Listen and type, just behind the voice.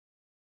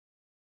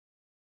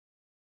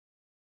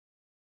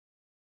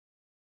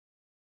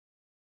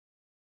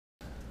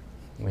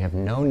We have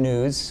no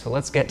news, so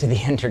let's get to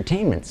the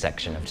entertainment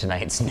section of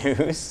tonight's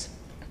news.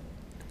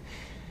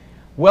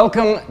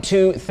 Welcome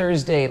to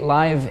Thursday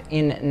Live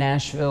in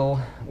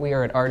Nashville. We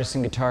are at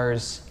Artisan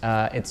Guitars.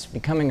 It's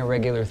becoming a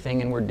regular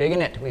thing and we're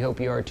digging it. We hope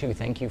you are too.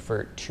 Thank you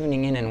for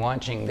tuning in and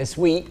watching. This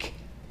week,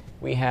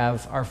 we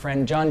have our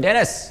friend John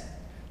Dennis.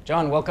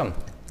 John, welcome.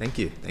 Thank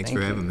you. Thanks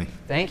for having me.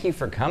 Thank you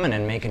for coming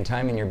and making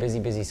time in your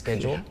busy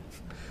schedule. Yeah.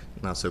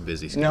 Not so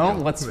busy schedule.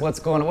 No? What's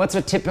going on? What's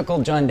a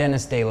typical John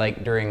Dennis day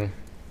like during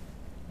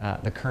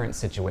the current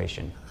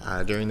situation?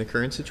 During the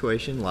current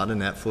situation, a lot of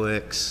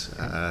Netflix.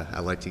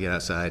 I like to get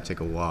outside, take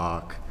a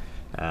walk.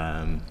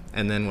 And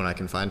then when I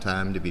can find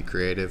time to be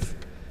creative,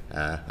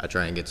 I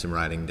try and get some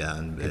writing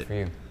done. But, good for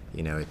you.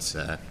 You know, it's,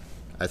 I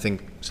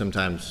think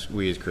sometimes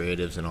we as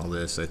creatives and all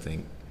this, I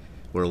think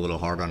we're a little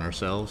hard on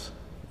ourselves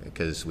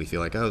because we feel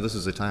like, oh, this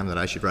is the time that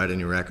I should write a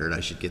new record, I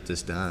should get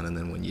this done. And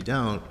then when you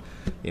don't,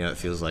 you know, it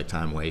feels like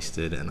time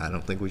wasted, and I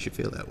don't think we should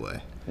feel that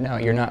way. No,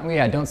 you're not. Well,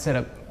 yeah, don't set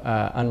up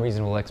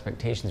unreasonable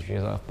expectations for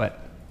yourself,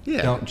 but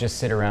don't just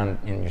sit around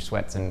in your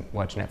sweats and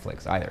watch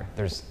Netflix either.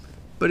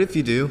 But if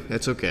you do,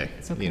 it's okay.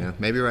 It's okay. You know,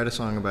 maybe write a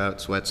song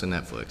about sweats and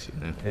Netflix. You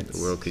know,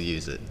 the world could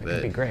use it. That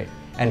could be great.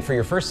 And for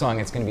your first song,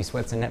 it's going to be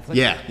sweats and Netflix.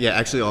 Yeah.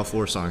 Actually, all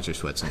 4 songs are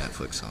sweats and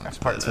Netflix songs.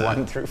 Parts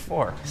 1 through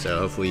 4. So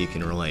hopefully you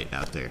can relate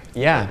out there.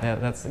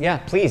 Yeah,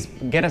 please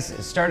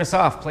start us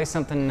off. Play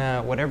something,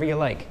 whatever you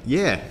like.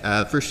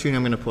 Yeah. First tune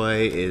I'm going to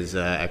play is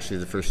actually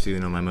the first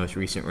tune on my most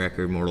recent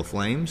record, Mortal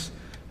Flames,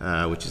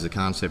 which is a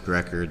concept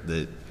record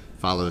that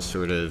follows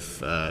sort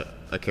of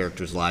a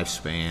character's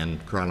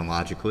lifespan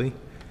chronologically.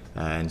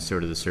 And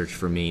sort of the search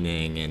for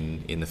meaning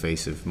in the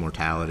face of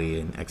mortality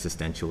and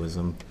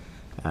existentialism.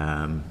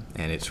 And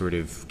it sort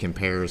of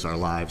compares our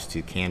lives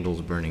to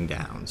candles burning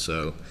down.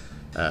 So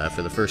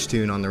for the first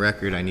tune on the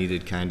record, I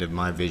needed kind of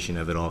my vision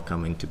of it all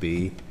coming to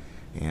be.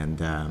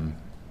 And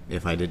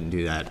if I didn't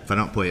do that, if I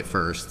don't play it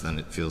first, then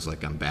it feels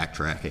like I'm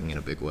backtracking in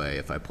a big way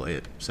if I play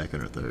it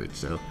second or third.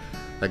 So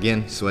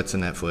again, Sweats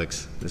and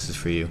Netflix, this is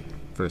for you.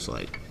 First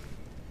Light.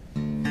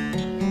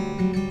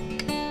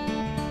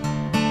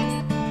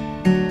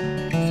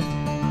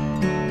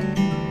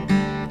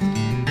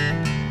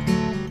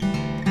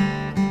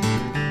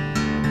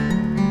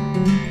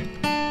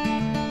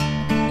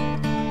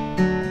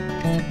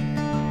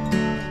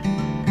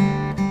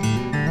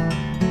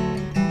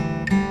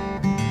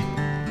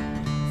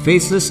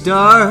 Faceless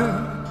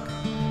dark,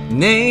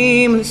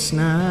 nameless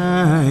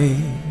night,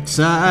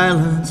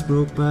 silence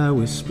broke by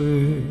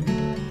whisper.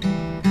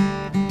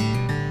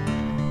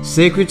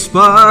 Sacred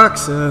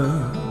sparks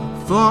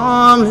of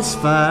formless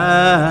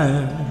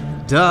fire,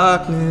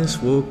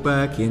 darkness woke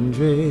by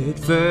kindred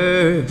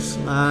first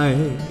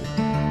light.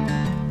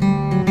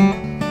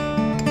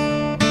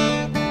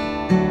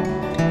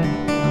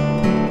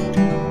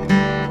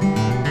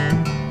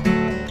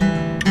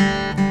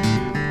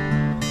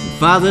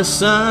 Father,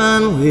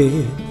 Son,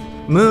 with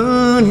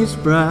moon is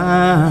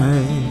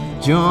bright,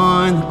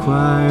 join the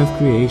choir of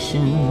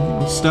creation,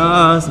 with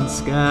stars and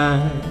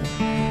sky.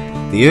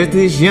 The earth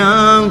is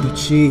young, but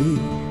she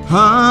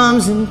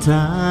hums in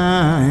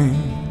time,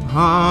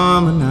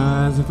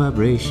 harmonize the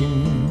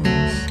vibrations.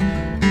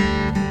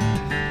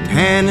 And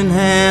hand in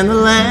hand the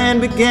land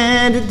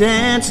began to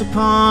dance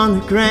upon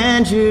the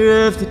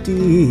grandeur of the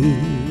deep.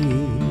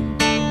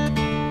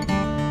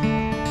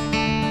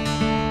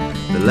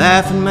 The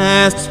laughing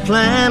master's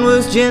plan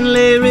was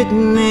gently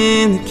written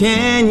in the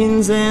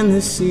canyons and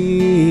the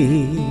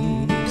seas.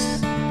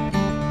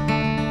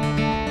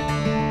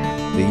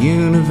 The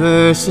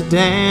universe a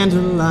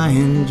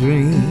dandelion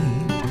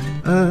dream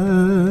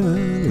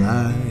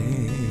alive.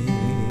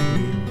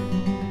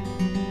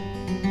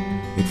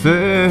 At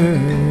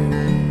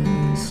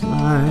first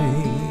light.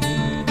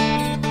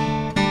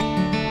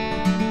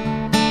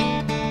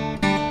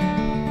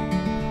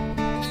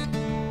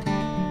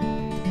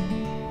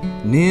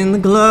 And in the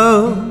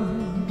glow,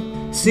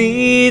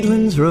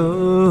 seedlings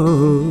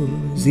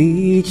rose,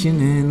 each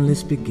an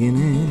endless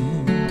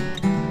beginning.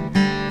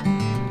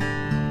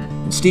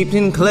 And steeped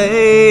in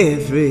clay,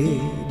 every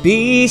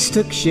beast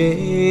took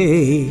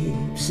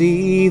shape.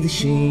 See the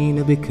sheen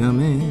of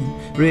becoming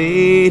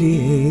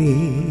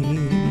radiate.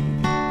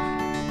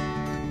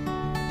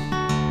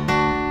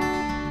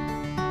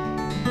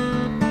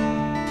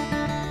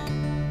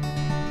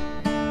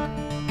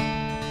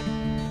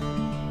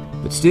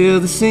 But still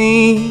the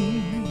scene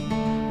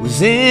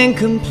was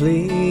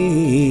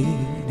incomplete.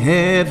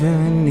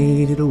 Heaven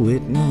needed a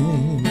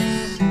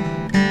witness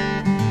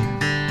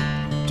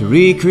to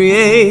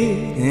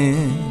recreate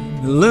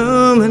and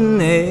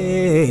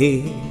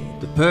illuminate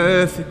the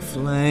perfect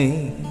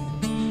flame,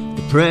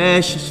 the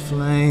precious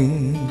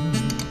flame.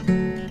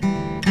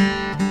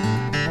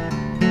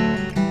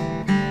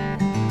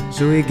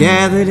 So he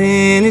gathered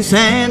in his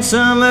hand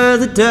some of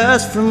the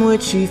dust from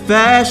which he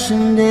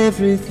fashioned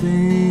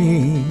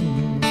everything.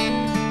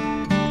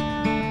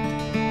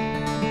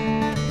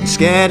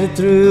 Scattered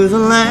through the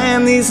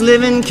land these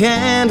living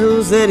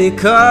candles that he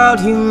called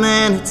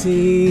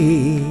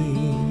humanity.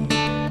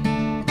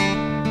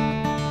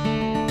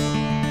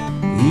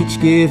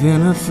 each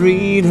given a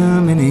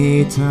freedom and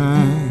a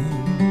time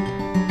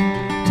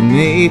to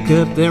make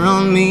up their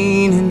own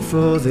meaning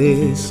for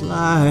this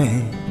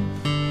life,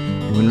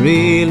 when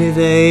really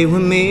they were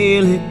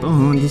merely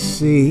born to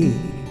see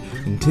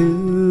and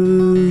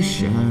to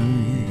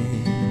shine.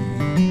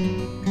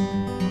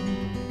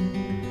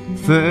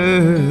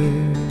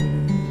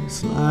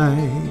 First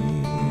light.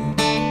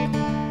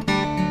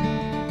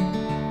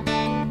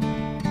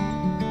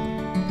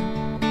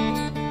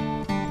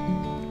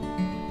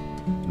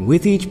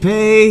 With each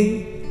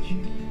page,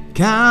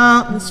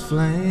 countless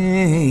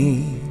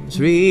flames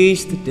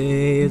reach the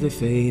day of the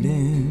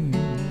fading,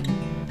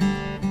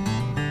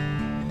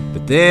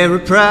 but they're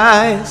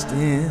reprised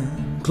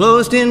in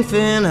closed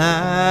infant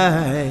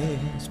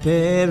eyes,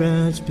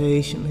 parents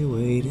patiently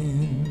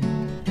waiting.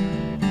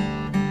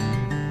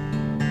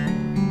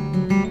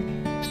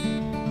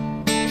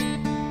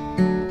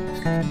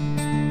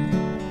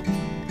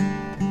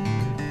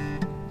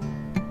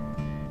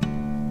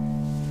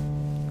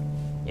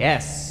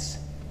 Yes.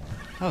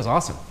 That was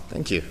awesome.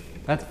 Thank you.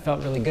 That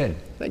felt really good.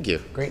 Thank you.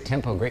 Great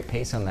tempo, great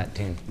pace on that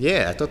tune.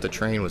 Yeah, I thought the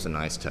train was a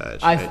nice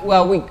touch.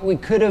 Well, we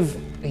could have,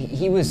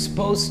 he was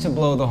supposed to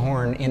blow the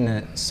horn in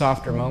the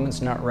softer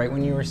moments, not right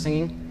when you were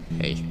singing.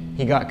 Hey.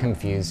 He got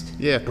confused.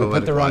 Yeah, we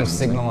put the wrong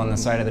signal on the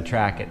side of the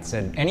track. It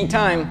said,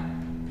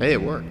 anytime. Hey,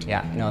 it worked.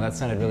 Yeah, no, that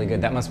sounded really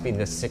good. That must be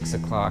the 6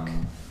 o'clock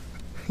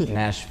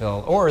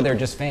Nashville, or they're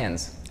just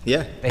fans.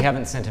 Yeah. They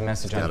haven't sent a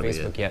message on gotta be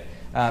Facebook it. yet.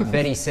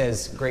 Betty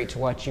says, great to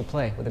watch you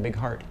play, with a big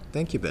heart.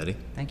 Thank you, Betty.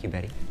 Thank you,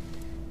 Betty.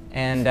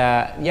 And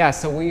yeah,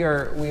 so we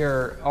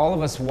are all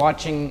of us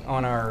watching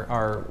on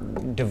our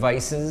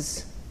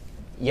devices,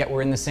 yet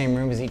we're in the same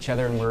room as each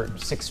other and we're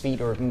 6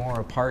 feet or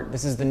more apart.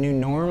 This is the new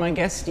norm, I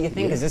guess, do you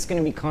think? Yeah. Is this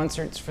going to be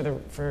concerts for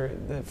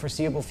the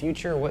foreseeable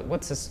future?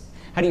 What's this?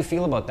 How do you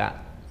feel about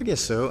that? I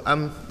guess so.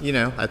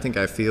 I think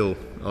I feel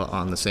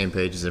on the same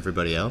page as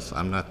everybody else.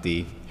 I'm not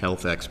the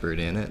health expert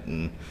in it,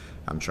 and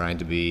I'm trying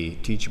to be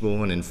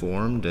teachable and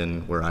informed,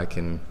 and where I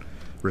can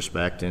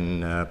respect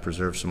and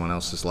preserve someone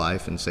else's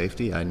life and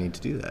safety, I need to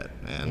do that.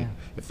 And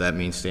if that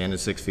means standing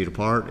 6 feet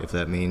apart, if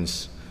that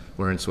means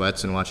wearing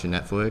sweats and watching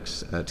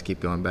Netflix to keep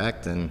going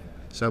back, then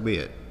so be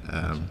it.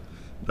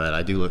 But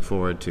I do look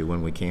forward to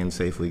when we can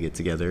safely get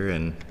together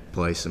and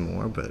play some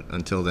more. But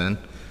until then,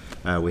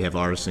 we have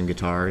Artisan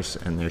Guitars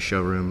and their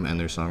showroom and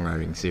their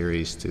songwriting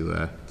series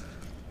to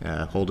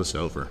hold us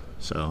over.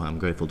 So I'm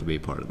grateful to be a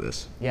part of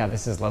this. Yeah,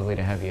 this is lovely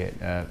to have you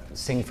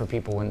sing for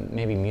people when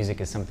maybe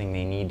music is something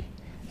they need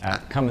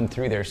coming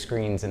through their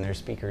screens and their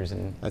speakers.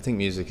 And I think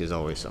music is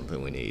always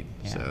something we need.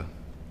 Yeah. So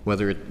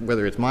whether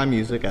it's my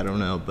music, I don't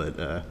know,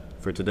 but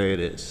for today it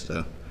is.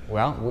 So.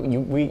 Well,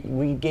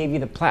 we gave you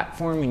the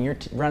platform and you're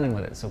running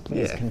with it, so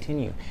please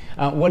continue.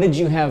 What did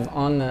you have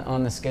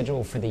on the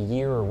schedule for the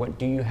year, or what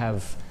do you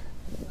have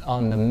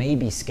on the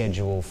maybe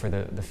schedule for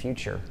the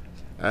future?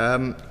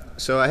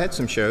 So I had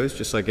some shows,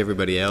 just like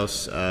everybody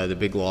else. The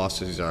big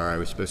losses are I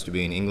was supposed to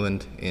be in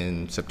England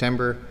in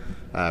September.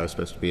 I was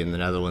supposed to be in the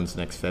Netherlands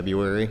next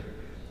February.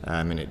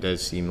 And it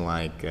does seem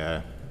like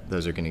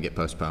those are going to get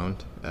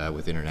postponed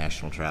with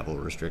international travel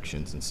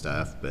restrictions and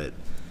stuff. But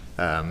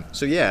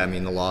so yeah, I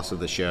mean, the loss of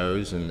the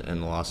shows and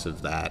the loss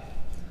of that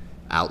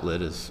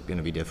outlet is going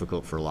to be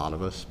difficult for a lot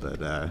of us.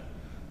 But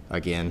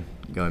again,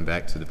 going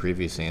back to the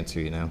previous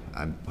answer,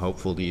 I'm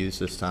hopeful to use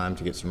this time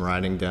to get some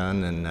writing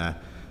done and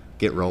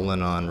get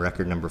rolling on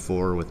record number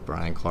 4 with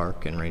Brian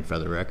Clark and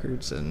Rainfeather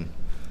Records and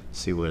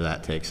see where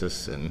that takes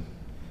us. And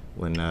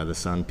when the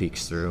sun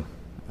peeks through,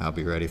 I'll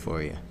be ready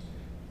for you.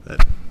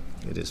 But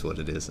it is what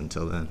it is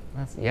until then.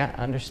 Yeah,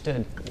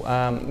 understood.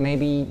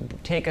 Maybe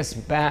take us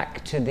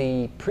back to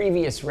the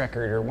previous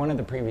record, or one of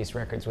the previous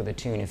records, with a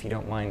tune, if you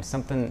don't mind.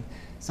 Something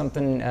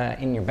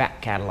in your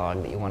back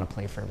catalog that you want to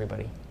play for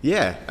everybody.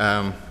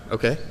 Yeah,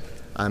 okay.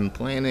 I'm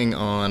planning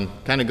on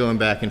kind of going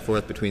back and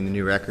forth between the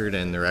new record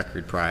and the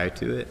record prior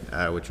to it,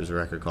 which was a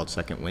record called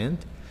Second Wind.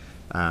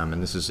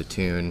 And this is a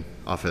tune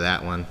off of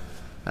that one.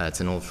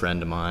 It's an old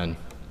friend of mine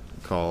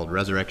called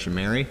Resurrection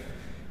Mary,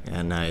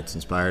 and it's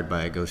inspired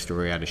by a ghost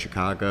story out of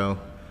Chicago,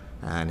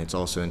 and it's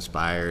also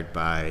inspired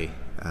by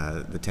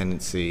the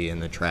tendency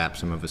and the trap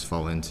some of us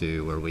fall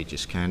into, where we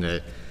just kind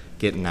of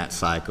get in that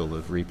cycle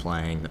of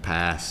replaying the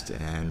past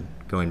and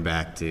going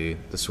back to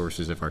the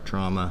sources of our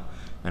trauma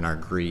and our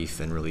grief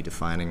and really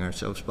defining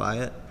ourselves by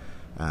it.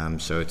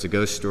 So it's a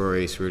ghost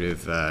story sort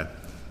of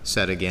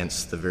set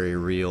against the very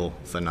real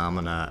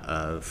phenomena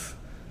of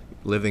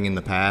living in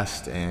the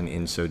past, and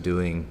in so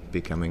doing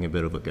becoming a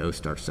bit of a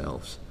ghost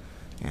ourselves,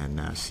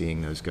 and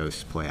seeing those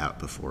ghosts play out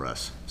before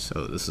us.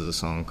 So this is a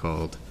song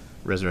called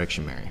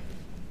Resurrection Mary.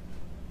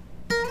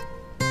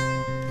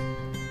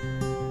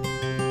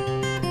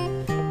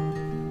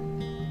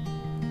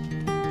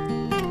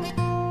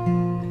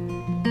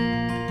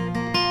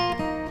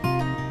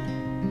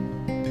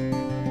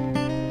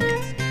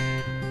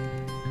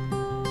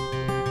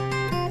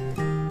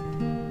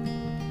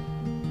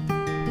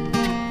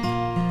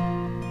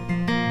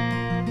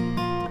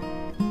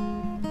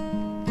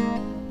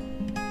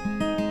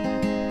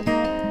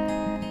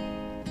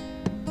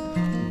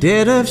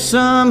 Dead of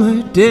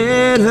summer,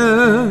 dead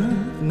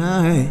of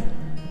night,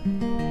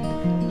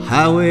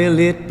 highway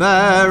lit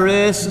by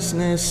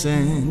restlessness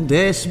and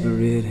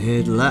desperate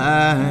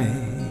headlights.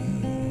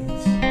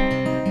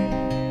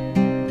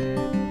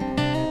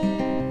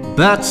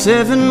 About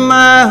 7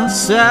 miles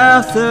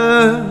south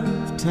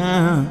of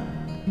town,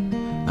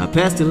 I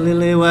passed a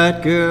lily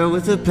white girl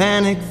with a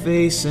panic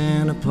face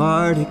and a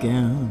party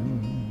gown.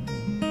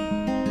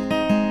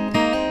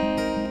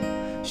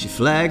 She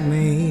flagged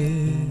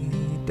me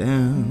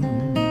down.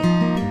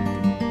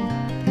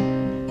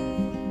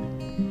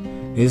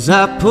 As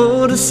I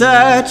pulled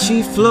aside,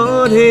 she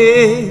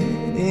floated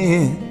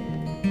in,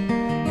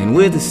 and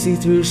with a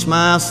see-through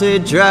smile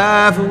said,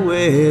 "Driver,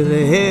 where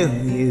the hell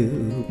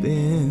you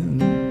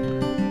been?"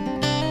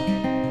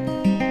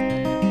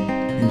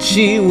 And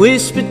she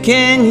whispered,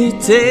 "Can you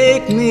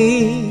take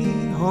me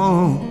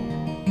home?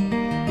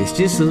 It's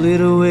just a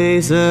little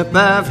ways up,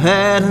 I've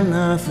had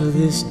enough of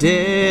this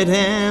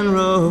dead-end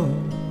road,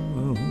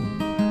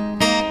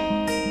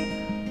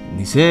 and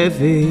these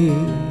heavy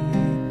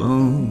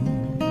bones."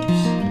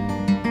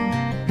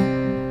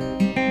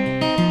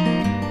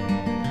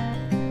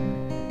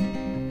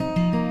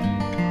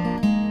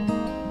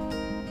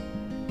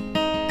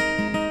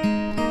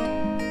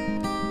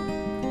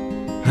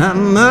 I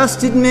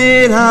must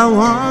admit I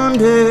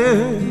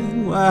wondered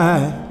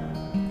why,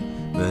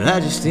 but I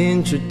just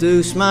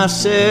introduced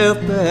myself,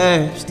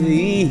 perhaps to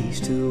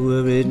ease two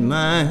worried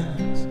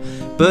minds.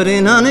 But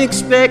an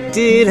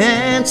unexpected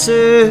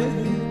answer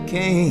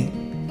came.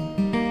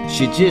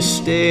 She just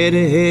stared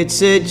ahead,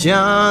 said,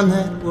 "John,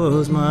 that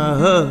was my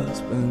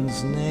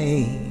husband's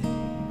name."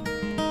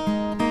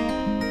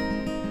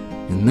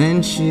 And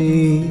then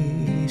she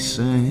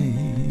sang.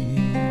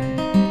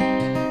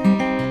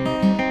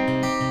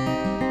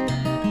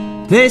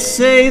 They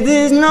say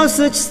there's no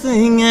such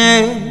thing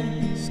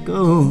as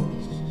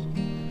ghosts.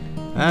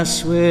 I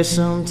swear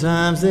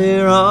sometimes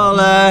they're all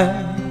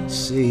I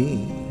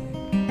see.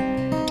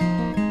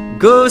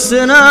 Ghosts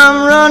that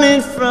I'm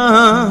running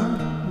from,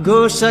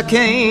 ghosts I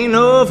can't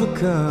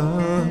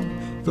overcome,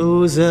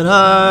 those that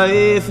are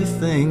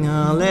everything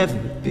I'll ever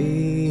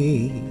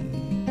be.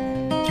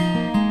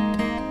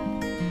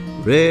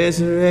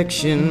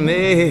 Resurrection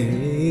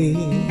Mary.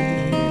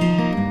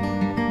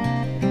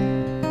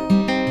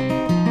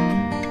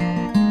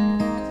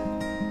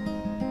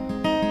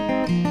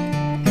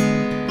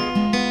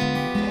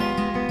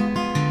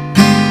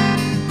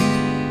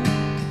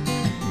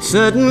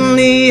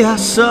 Suddenly I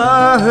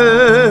saw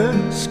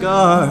her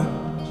scars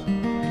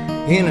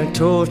in her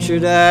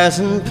tortured eyes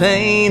and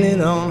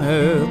painted on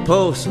her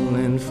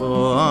porcelain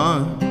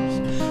forearms.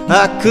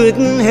 I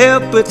couldn't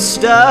help but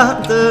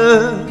stop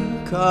the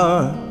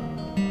car,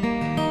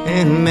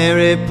 and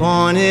Mary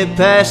pointed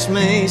past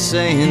me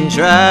saying,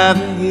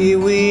 "Driver, here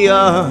we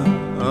are."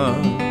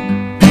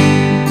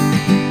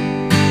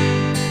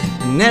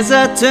 And as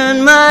I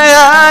turned my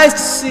eyes to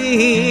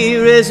see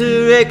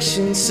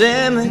Resurrection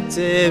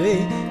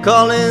Cemetery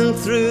calling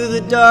through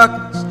the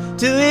darkness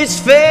to its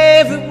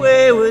favorite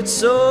wayward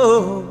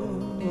soul,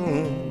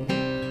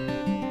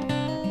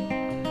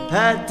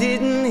 I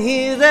didn't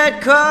hear that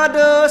car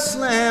door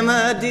slam,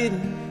 I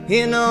didn't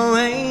hear no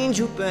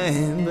angel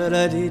band, but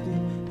I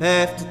didn't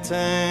have to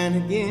turn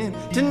again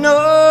to know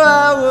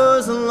I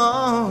was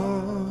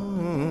alone.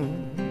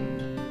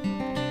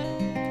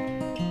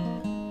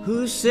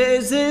 Who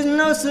says there's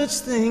no such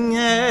thing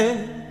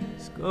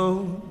as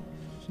ghosts?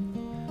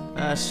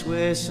 I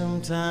swear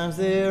sometimes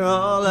they're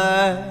all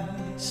I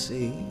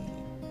see.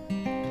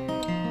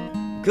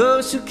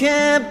 Ghosts who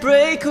can't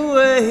break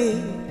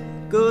away,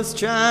 ghosts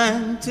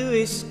trying to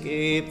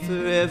escape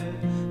forever,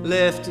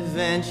 left to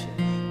venture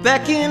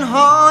back in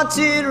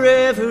haunted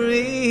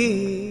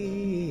reverie.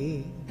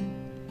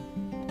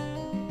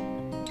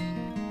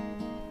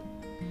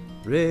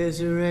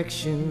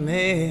 Resurrection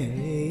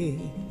Mary.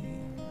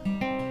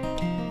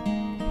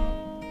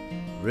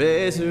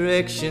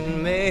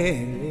 Resurrection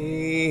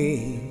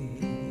Mary.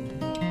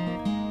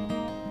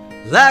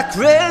 Like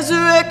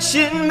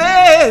Resurrection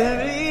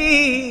Mary.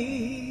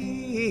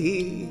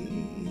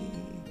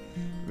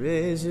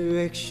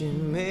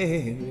 Resurrection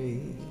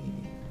Mary.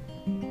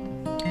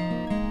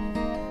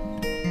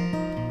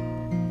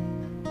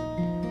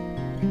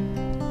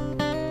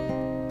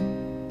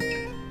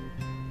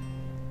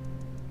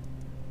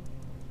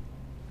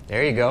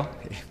 There you go.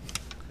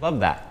 Love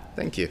that.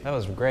 Thank you. That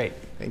was great.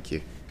 Thank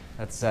you.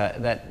 That's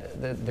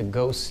the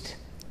ghost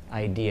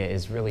idea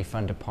is really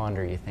fun to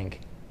ponder. You think,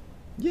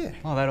 yeah,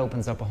 well, that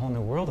opens up a whole new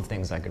world of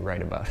things I could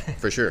write about.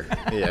 For sure.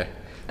 Yeah.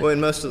 Well,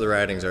 and most of the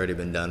writing's already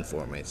been done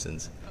for me,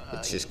 since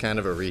it's just kind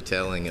of a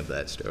retelling of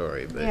that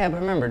story. But yeah, but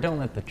remember, don't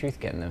let the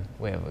truth get in the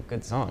way of a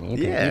good song. You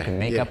can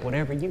make up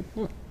whatever you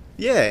want.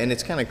 Yeah, and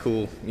it's kind of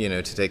cool, you know,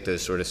 to take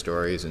those sort of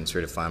stories and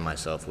sort of find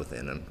myself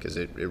within them, because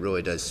it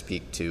really does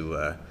speak to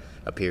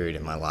a period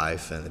in my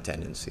life and the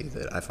tendency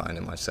that I find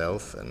in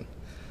myself. And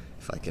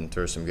if I can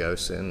throw some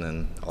ghosts in,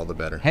 then all the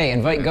better. Hey,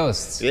 invite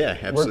ghosts. Yeah,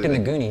 absolutely. Worked in the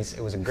Goonies.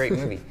 It was a great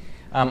movie.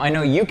 I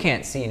know you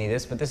can't see any of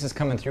this, but this is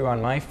coming through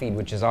on my feed,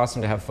 which is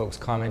awesome to have folks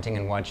commenting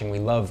and watching. We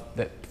love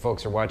that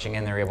folks are watching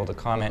and they're able to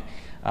comment.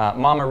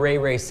 Mama Ray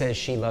Ray says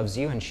she loves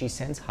you and she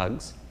sends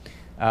hugs.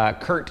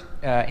 Kurt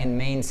in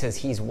Maine says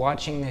he's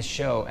watching this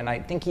show, and I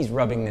think he's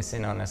rubbing this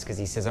in on us because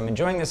he says, I'm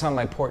enjoying this on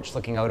my porch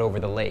looking out over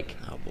the lake.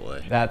 Oh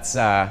boy. That's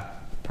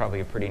probably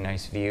a pretty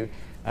nice view.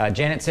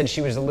 Janet said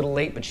she was a little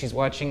late, but she's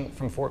watching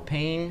from Fort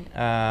Payne.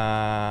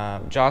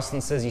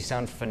 Jocelyn says you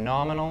sound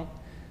phenomenal.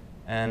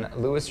 And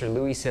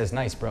Louis says,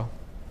 nice, bro.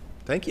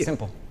 Thank you.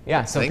 Simple.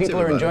 Yeah, so Thanks,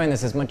 people everybody. are enjoying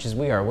this as much as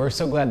we are. We're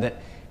so glad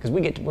that, because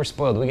we're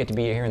spoiled. We get to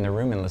be here in the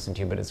room and listen to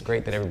you, but it's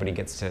great that everybody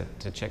gets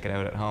to check it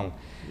out at home.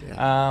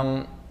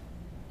 Yeah.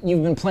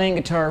 You've been playing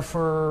guitar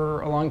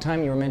for a long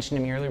time. You were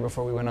mentioning to me earlier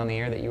before we went on the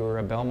air that you were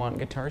a Belmont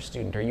guitar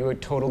student. Are you a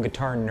total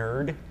guitar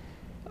nerd?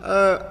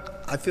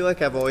 I feel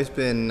like I've always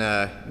been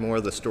more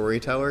of the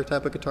storyteller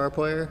type of guitar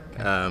player.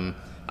 Okay.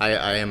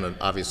 I am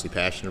obviously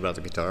passionate about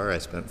the guitar. I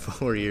spent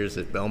 4 years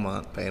at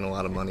Belmont paying a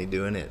lot of money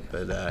doing it.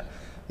 But,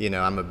 you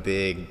know, I'm a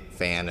big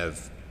fan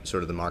of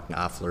sort of the Mark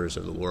Knopflers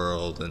of the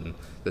world and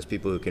those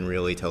people who can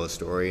really tell a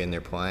story in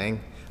their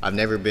playing. I've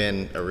never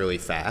been a really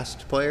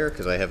fast player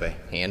because I have a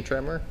hand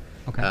tremor.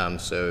 Okay.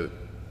 So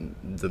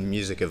the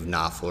music of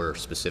Knopfler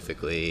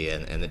specifically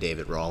and the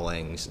David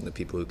Rawlings and the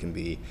people who can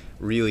be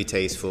really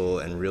tasteful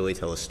and really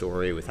tell a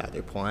story with how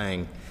they're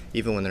playing,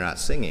 even when they're not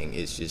singing,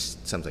 is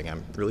just something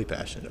I'm really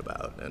passionate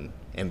about and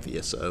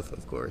envious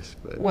of course.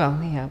 But well,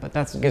 yeah, but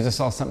that gives us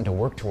all something to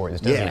work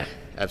towards, doesn't it? Yeah,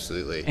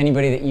 absolutely.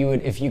 Anybody that you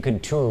would, if you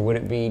could tour, would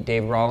it be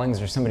Dave Rawlings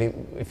or somebody,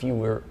 if you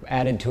were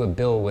added to a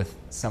bill with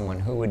someone,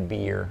 who would be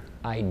your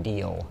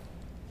ideal?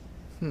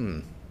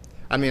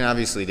 I mean,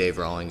 obviously Dave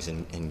Rawlings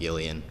and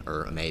Gillian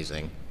are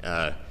amazing.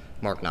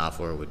 Mark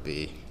Knopfler would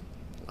be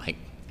like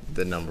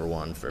the number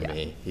one for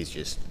me. He's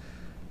just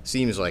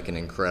seems like an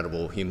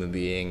incredible human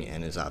being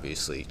and is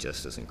obviously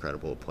just as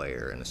incredible a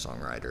player and a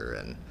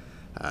songwriter. And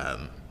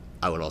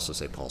I would also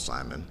say Paul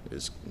Simon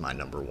is my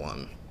number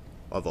one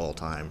of all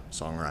time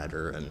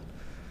songwriter. And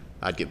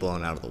I'd get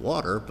blown out of the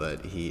water,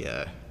 but he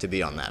to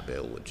be on that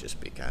bill would just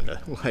be kind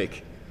of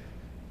like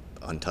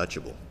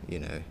untouchable.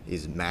 You know,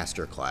 he's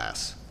master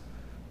class.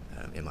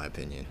 In my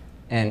opinion.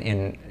 And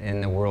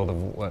in the world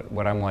of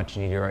what I'm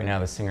watching you do right now,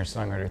 the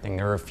singer-songwriter thing,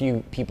 there are a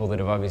few people that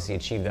have obviously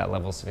achieved that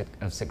level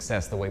of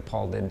success the way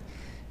Paul did.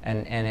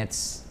 And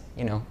it's,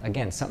 you know,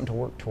 again, something to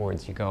work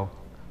towards. You go,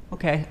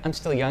 okay, I'm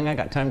still young, I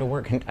got time to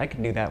work, and I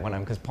can do that when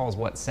because Paul's,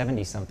 what,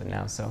 70-something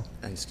now, so.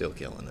 And still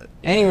killing it.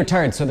 And he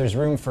retired, so there's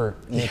room for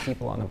new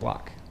people on the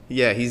block.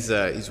 Yeah, he's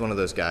one of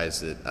those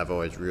guys that I've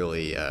always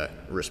really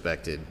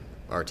respected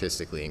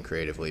artistically and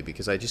creatively,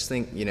 because I just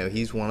think, you know,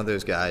 he's one of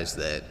those guys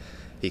that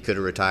he could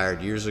have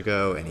retired years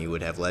ago and he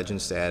would have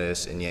legend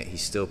status, and yet he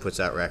still puts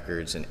out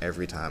records, and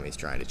every time he's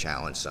trying to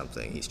challenge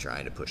something, he's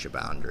trying to push a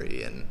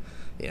boundary, and,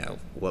 you know,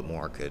 what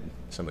more could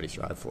somebody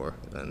strive for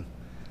than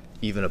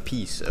even a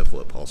piece of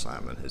what Paul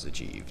Simon has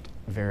achieved?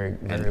 Very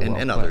and, well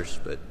and put. others,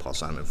 but Paul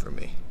Simon for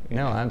me.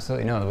 No,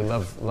 absolutely. No, we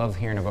love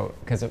hearing about,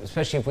 because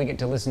especially if we get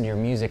to listen to your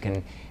music,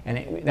 and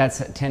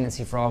that's a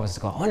tendency for all of us to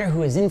go, I wonder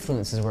who his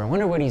influences were, I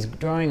wonder what he's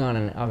drawing on,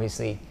 and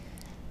obviously,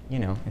 you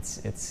know,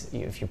 it's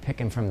if you're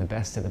picking from the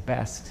best of the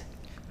best.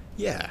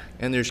 Yeah,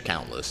 and there's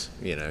countless,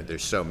 you know,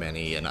 there's so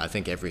many, and I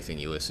think everything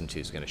you listen to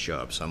is going to show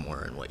up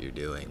somewhere in what you're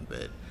doing,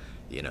 but,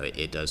 you know,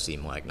 it does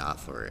seem like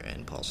Knopfler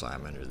and Paul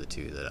Simon are the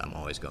two that I'm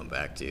always going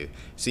back to.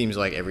 Seems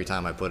like every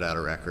time I put out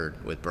a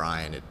record with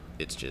Brian,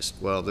 it's just,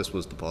 well, this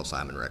was the Paul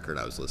Simon record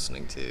I was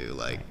listening to,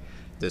 like,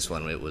 this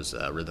one, it was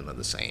Rhythm of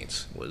the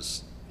Saints,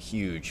 was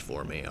huge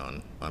for me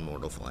on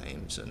Mortal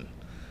Flames, and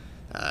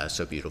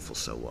So Beautiful,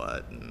 So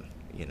What, and,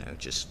 you know,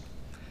 just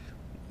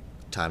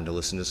time to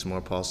listen to some more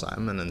Paul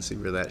Simon and see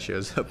where that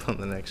shows up on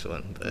the next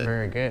one. But,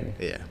 very good.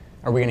 Yeah.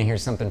 Are we going to hear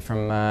something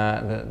from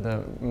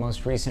the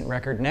most recent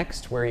record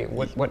next?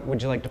 What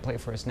would you like to play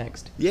for us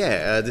next?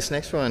 Yeah, this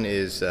next one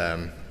is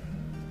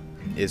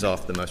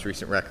off the most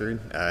recent record.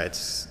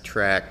 It's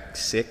track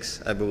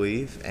 6, I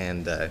believe,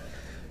 and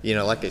you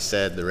know, like I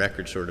said, the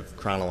record sort of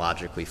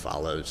chronologically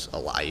follows a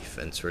life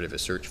and sort of a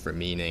search for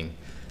meaning,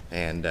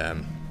 and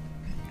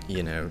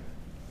you know,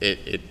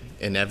 it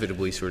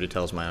inevitably sort of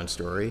tells my own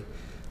story.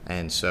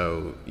 And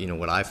so, you know,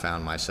 what I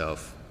found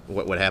myself,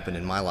 what happened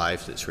in my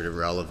life that's sort of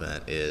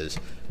relevant is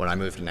when I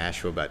moved to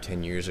Nashville about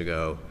 10 years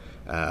ago,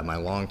 my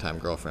longtime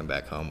girlfriend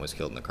back home was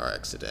killed in a car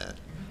accident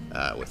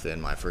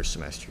within my first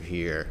semester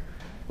here,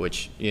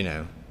 which, you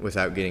know,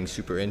 without getting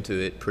super into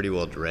it, pretty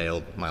well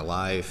derailed my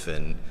life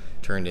and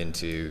turned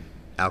into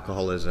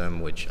alcoholism,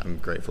 which I'm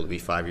grateful to be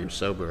 5 years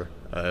sober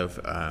of.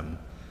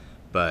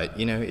 But,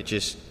 you know, it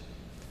just,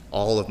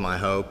 all of my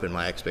hope and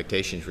my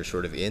expectations were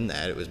sort of in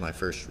that. It was my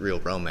first real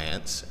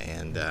romance,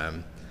 and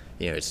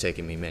you know, it's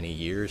taken me many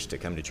years to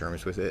come to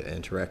terms with it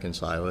and to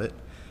reconcile it.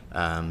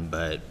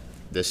 But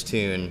this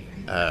tune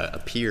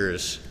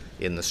appears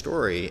in the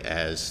story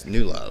as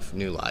New Love,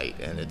 New Light,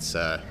 and it's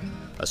a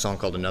song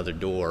called Another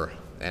Door,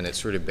 and it's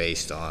sort of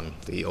based on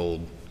the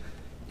old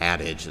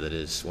adage that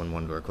is, when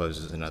one door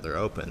closes, another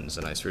opens.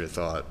 And I sort of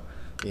thought,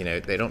 you know,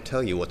 they don't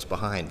tell you what's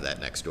behind that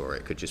next door.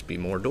 It could just be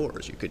more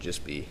doors. You could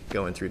just be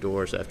going through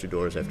doors after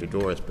doors after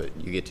doors, but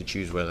you get to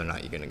choose whether or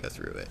not you're going to go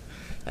through it.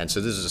 And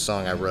so this is a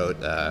song I wrote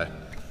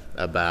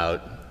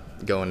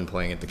about going and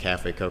playing at the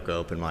Cafe Coco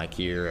open mic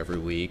here every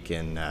week,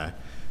 and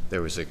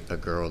there was a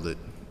girl that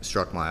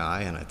struck my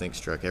eye, and I think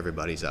struck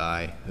everybody's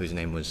eye, whose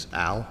name was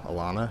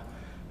Alana,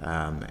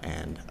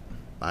 and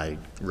I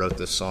wrote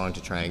this song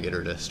to try and get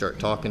her to start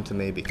talking to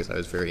me because I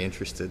was very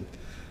interested.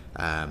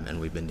 And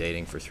we've been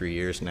dating for 3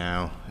 years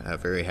now,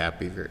 very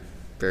happy, very,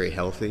 very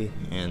healthy,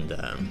 and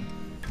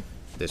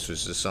this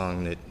was a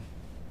song that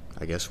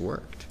I guess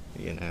worked,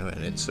 you know,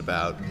 and it's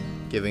about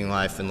giving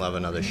life and love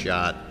another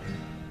shot,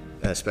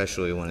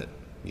 especially when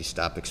you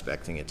stop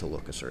expecting it to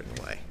look a certain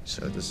way.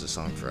 So this is a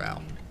song for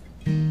Al.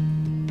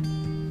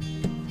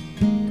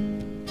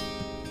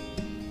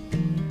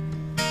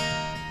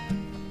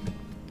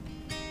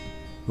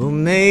 Well,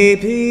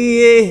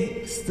 maybe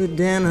it's the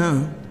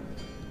denim,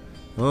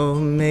 or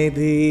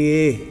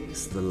maybe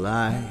it's the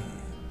light,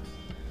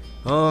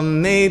 or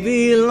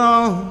maybe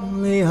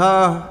lonely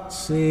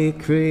hearts say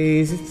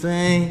crazy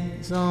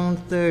things on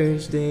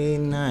Thursday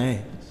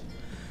nights.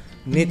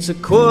 And it's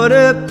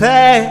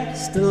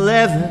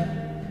 11:15,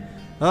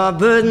 oh,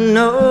 but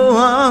no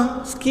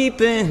one's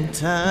keeping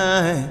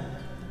time.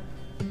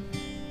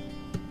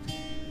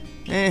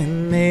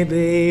 And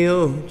maybe,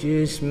 oh,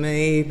 just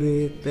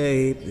maybe,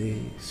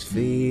 baby, this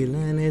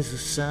feeling is a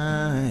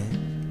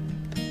sign.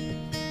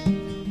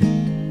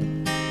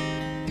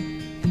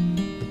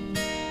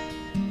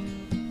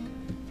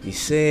 You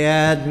say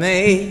I'd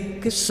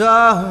make a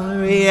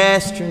sorry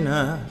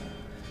astronaut,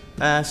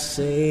 I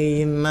say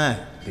you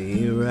might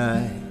be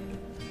right,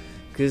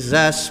 'cause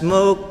I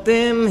smoke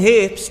them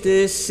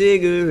hipster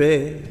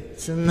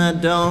cigarettes, and I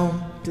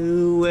don't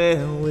do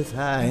well with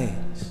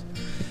heights,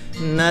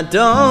 and I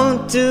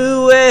don't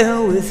do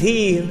well with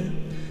healing,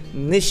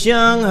 and this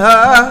young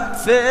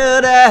heart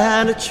felt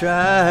out of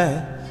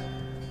try.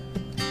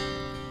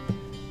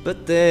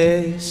 But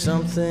there's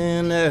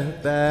something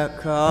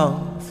about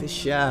coffee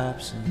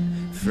shops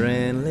and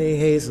friendly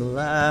hazel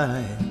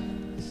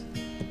lights.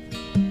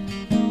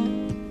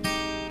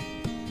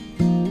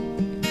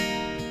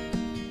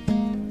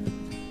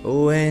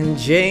 When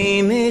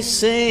Jamie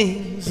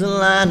sings a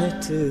line or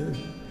two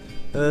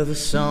of a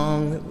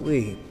song that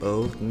we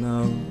both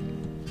know,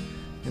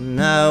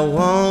 and I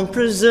won't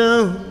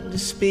presume to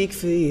speak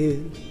for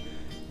you,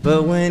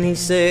 but when he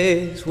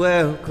says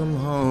welcome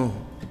home,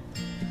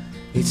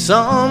 it's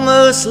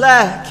almost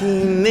like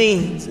he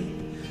means it,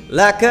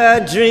 like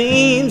our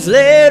dreams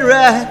led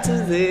right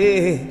to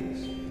this.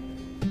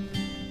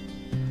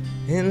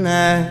 And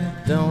I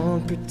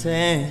don't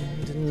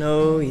pretend to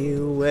know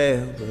you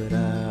well, but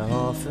I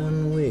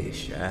often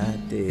wish I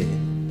did.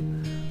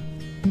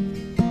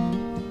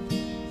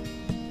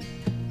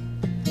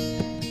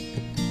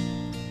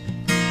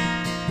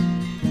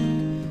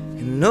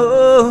 And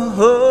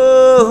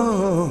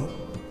oh,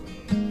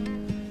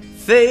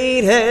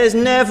 fate has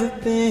never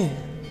been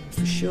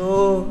for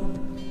sure,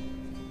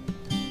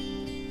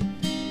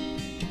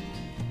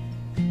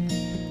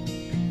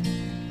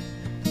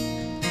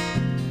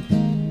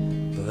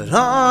 but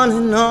on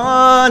and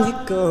on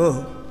it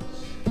goes.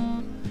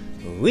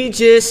 We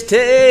just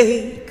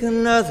take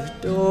another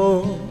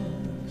door,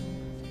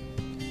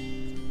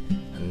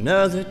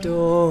 another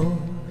door,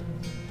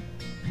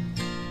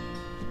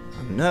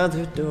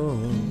 another door.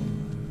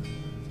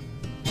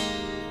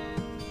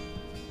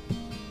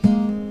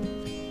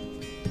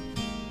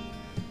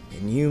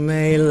 You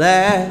may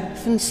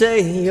laugh and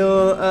say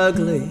you're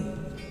ugly,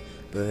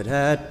 but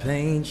I'd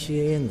paint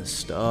you in the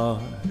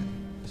stars.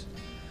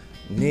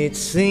 And it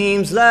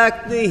seems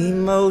like the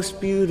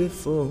most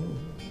beautiful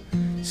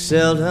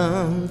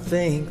seldom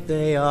think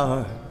they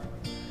are.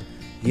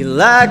 You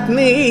like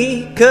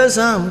me 'cause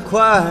I'm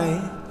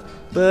quiet,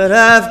 but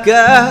I've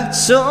got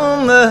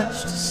so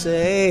much to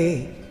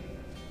say.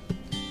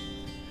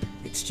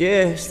 It's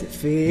just that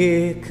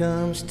fear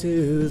comes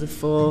to the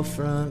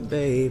forefront,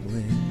 babe,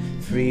 when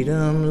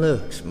freedom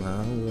looks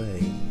my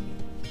way.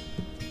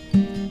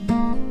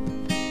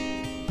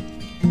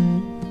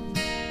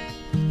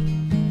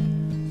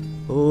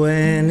 Oh,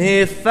 and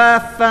if I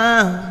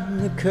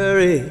found the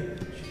courage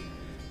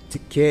to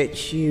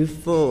catch you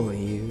before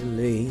you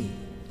leave,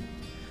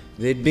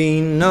 there'd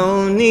be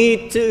no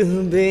need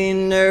to be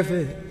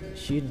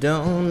nervous. You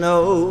don't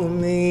owe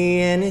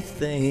me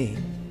anything.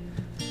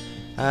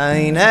 I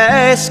ain't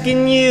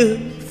asking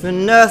you for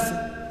nothing.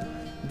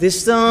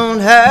 This don't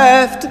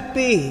have to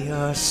be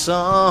our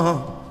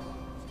song,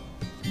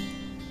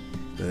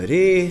 but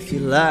if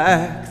you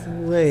like the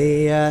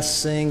way I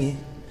sing it,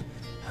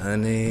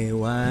 honey,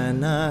 why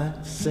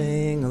not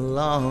sing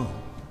along?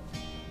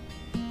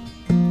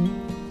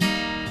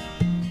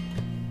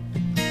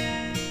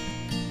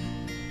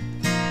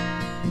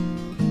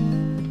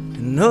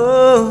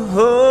 No,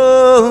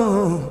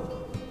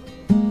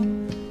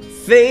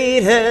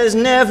 fate has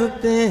never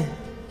been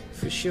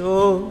for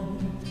sure,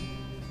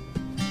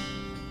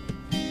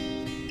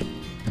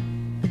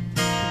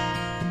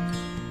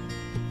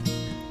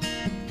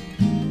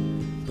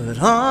 but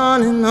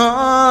on and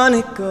on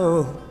it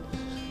goes.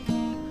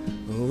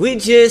 We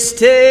just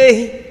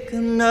take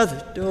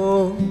another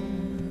door.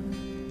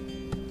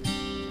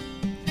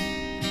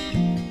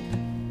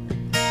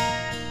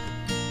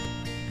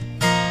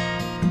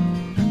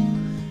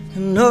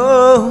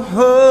 No,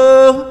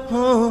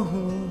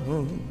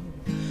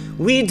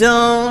 we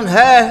don't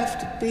have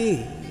to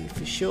be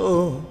for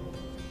sure.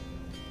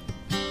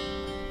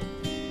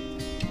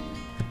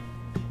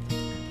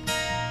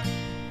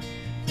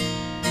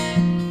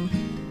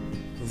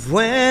 Of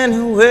when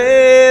and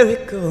where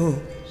it goes,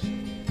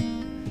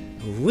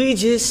 we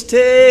just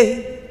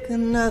take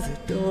another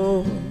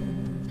door.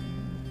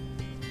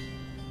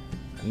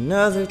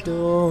 Another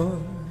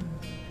door.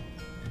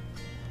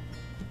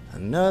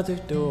 Another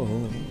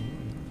door.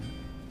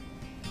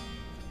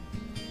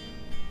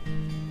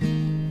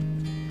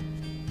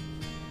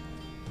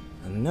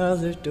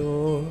 Another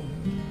door.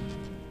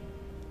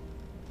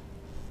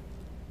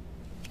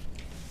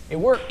 It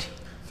worked.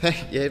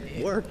 Yeah,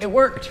 it worked. It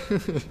worked.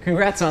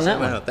 Congrats on that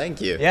one. Thank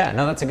you. Yeah,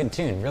 no, that's a good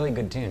tune. Really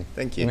good tune.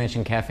 Thank you. You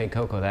mentioned Cafe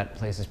Coco. That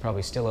place is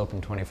probably still open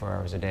 24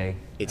 hours a day.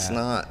 It's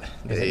not.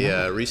 They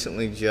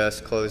recently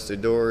just closed their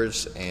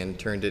doors and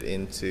turned it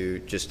into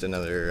just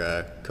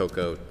another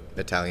Coco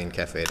Italian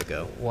cafe to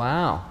go.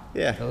 Wow.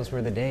 Yeah. Those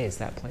were the days.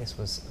 That place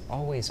was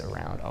always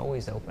around,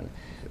 always open.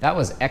 That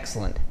was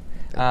excellent.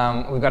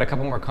 We've got a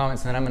couple more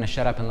comments, and then I'm going to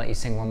shut up and let you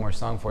sing one more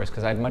song for us,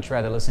 because I'd much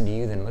rather listen to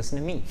you than listen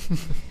to me.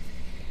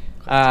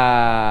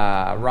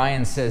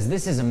 Ryan says,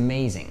 this is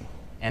amazing,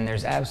 and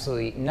there's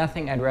absolutely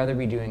nothing I'd rather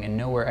be doing and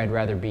nowhere I'd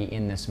rather be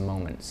in this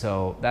moment.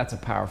 So that's a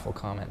powerful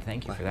comment.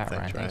 Thank you for that,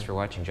 Ryan. Thanks for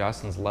watching.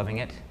 Jocelyn's loving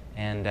it,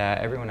 and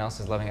everyone else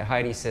is loving it.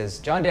 Heidi says,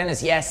 John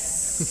Dennis,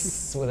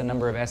 yes, with a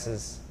number of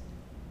S's.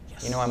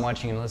 Yes. You know I'm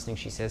watching and listening,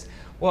 she says.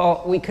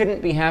 Well, we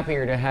couldn't be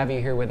happier to have you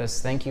here with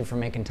us. Thank you for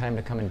making time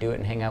to come and do it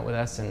and hang out with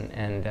us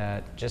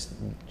and just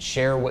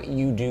share what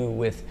you do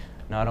with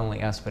not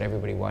only us, but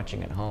everybody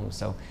watching at home.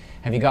 So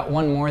have you got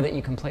one more that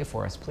you can play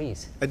for us,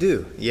 please? I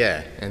do,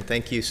 yeah. And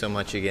thank you so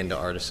much again to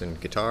Artisan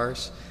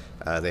Guitars.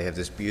 They have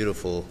this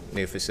beautiful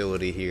new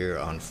facility here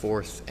on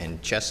 4th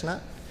and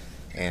Chestnut.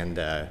 And,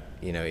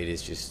 you know, it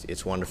is just,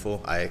 it's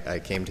wonderful. I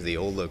came to the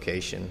old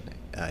location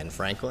in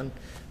Franklin,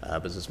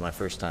 but this is my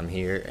first time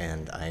here,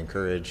 and I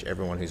encourage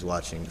everyone who's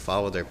watching to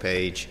follow their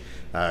page,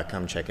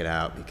 come check it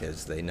out,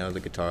 because they know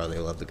the guitar, they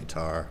love the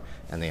guitar,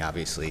 and they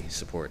obviously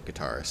support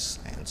guitarists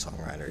and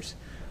songwriters,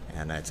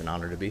 and it's an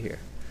honor to be here.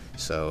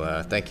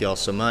 So thank you all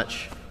so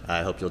much.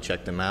 I hope you'll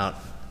check them out.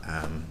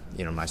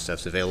 You know, my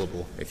stuff's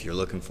available if you're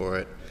looking for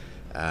it,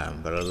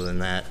 but other than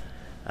that,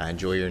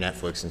 enjoy your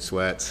Netflix and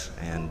sweats,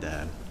 and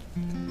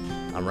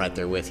I'm right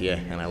there with you,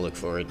 and I look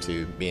forward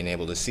to being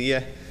able to see you.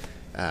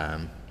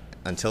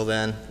 Until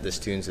then, this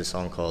tune's a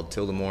song called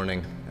Till the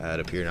Morning. It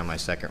appeared on my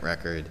second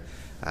record.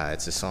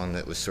 It's a song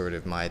that was sort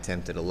of my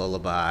attempt at a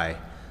lullaby,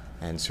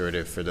 and sort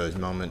of for those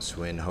moments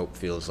when hope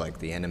feels like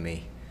the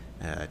enemy,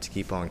 to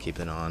keep on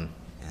keeping on,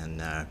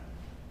 and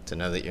to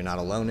know that you're not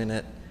alone in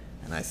it.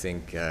 And I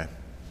think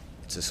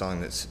it's a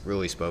song that's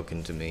really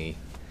spoken to me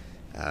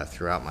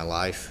throughout my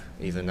life,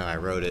 even though I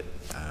wrote it.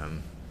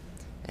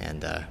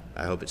 And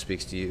I hope it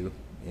speaks to you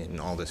in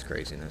all this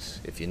craziness.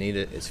 If you need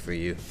it, it's for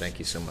you. Thank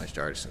you so much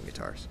to Artisan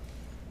Guitars.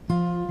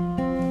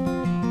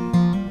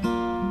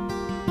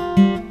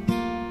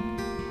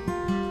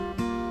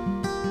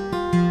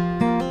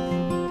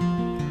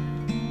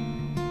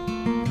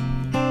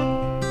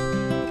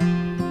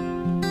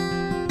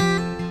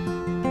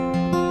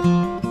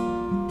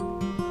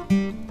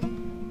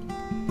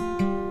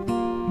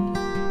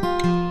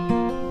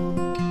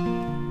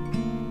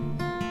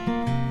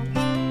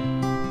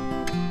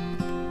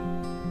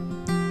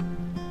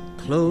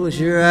 Close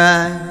your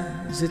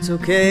eyes, it's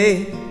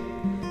okay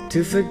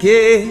to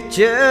forget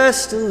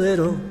just a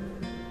little.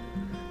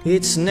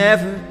 It's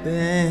never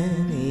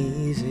been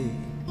easy,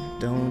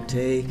 don't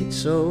take it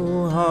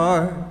so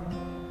hard.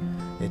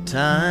 At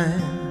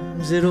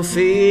times it'll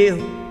feel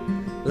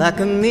like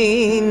a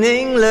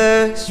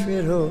meaningless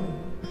riddle,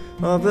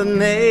 oh, but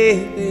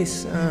maybe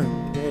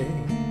someday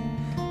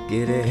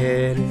get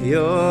ahead of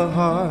your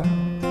heart.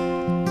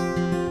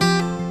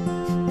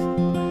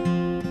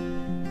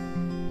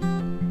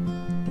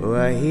 Oh,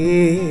 I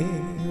hear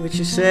what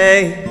you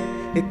say,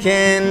 it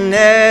can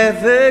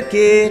never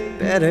get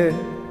better,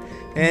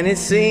 and it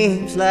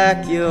seems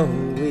like your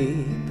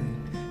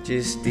weeping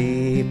just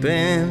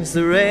deepens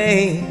the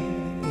rain.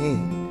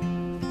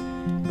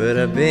 But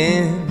I've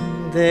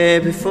been there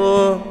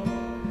before,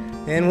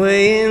 and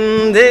we're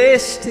in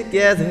this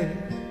together,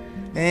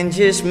 and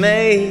just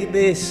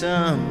maybe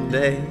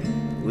someday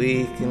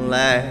we can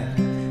laugh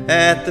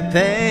at the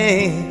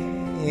pain.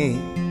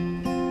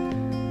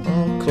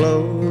 Oh,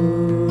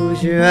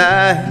 close your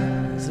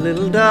eyes,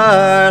 little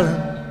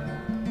darling.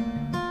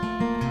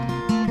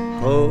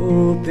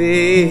 Hope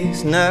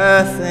is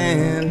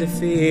nothing to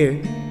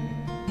fear.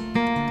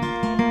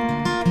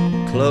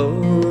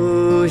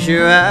 Close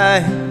your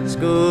eyes,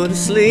 go to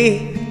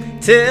sleep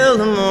till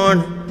the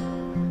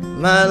morning.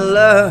 My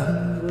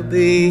love will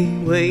be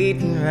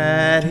waiting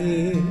right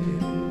here.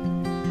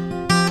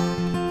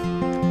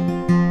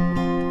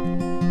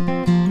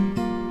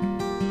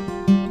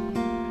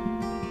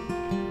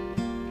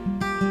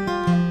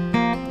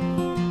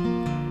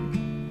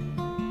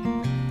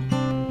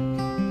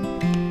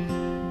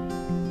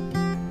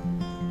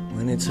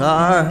 it's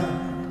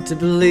hard to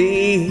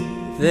believe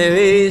there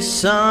is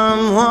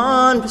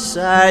someone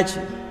beside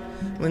you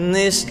when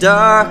this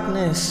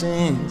darkness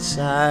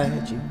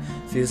inside you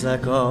feels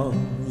like all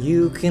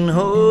you can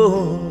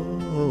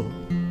hold.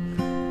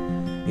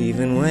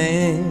 Even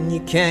when you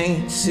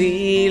can't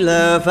see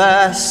love,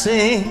 I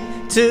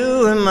sing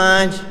to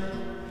remind you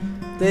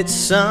that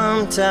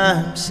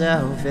sometimes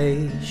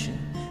salvation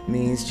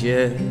means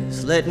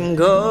just letting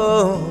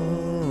go.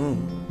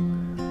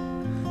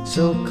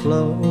 So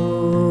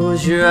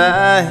close your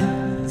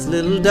eyes,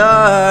 little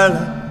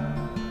darling.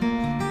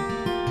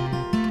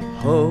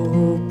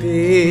 Hope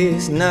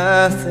is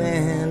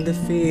nothing to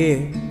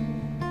fear.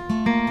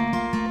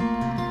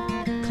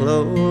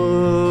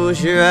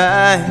 Close your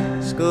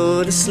eyes,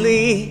 go to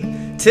sleep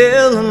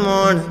till the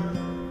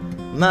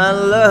morning. My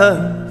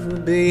love will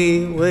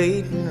be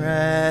waiting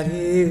right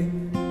here.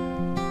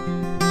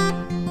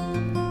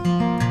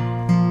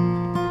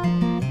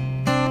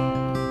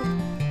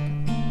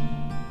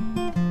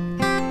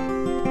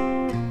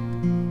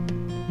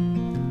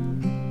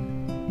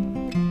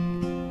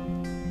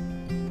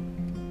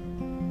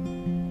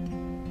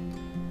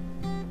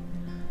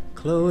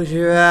 Close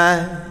your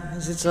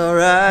eyes, it's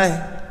alright.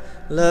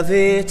 Love,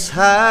 it's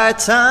high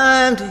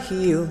time to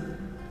heal.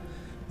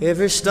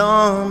 Every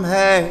storm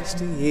has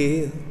to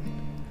yield.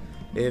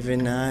 Every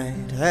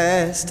night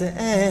has to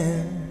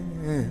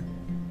end.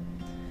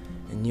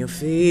 And you'll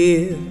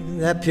feel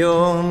that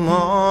pure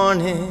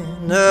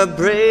morning a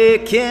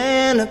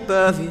breaking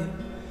above you.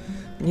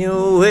 And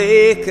you'll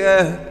wake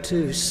up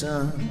to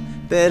some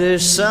better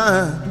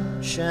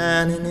sun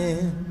shining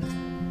in.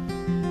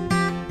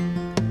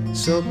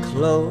 So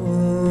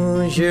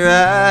close your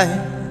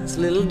eyes,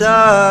 little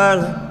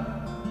darling.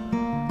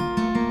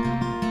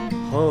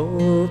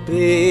 Hope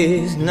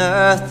is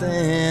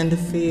nothing to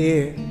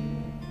fear.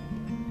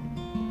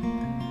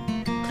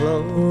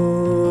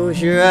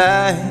 Close your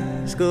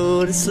eyes,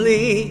 go to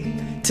sleep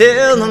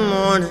till the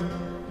morning.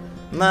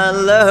 My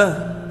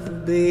love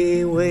will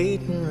be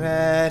waiting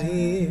right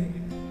here.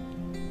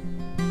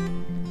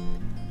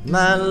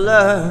 My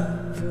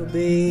love will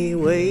be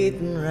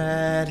waiting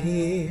right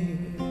here.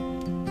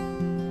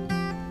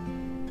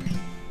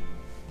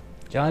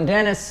 John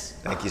Dennis.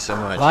 Thank you so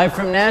much. Live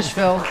from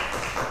Nashville.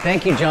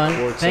 Thank you, John.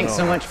 Works Thanks and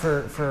so all. much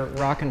for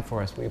rocking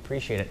for us. We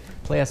appreciate it.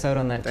 Play us out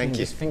on that Thank tune.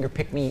 you. Just finger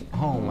pick me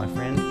home, my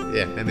friend.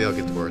 Yeah, maybe I'll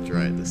get the words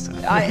right this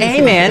time.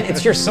 Hey, man,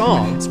 it's your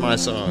song. It's my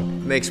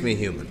song. Makes me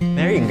human.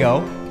 There you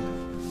go.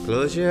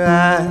 Close your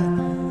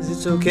eyes,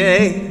 it's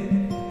okay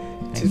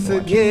to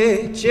for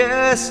forget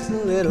just a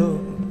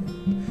little.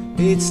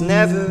 It's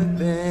never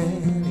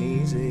been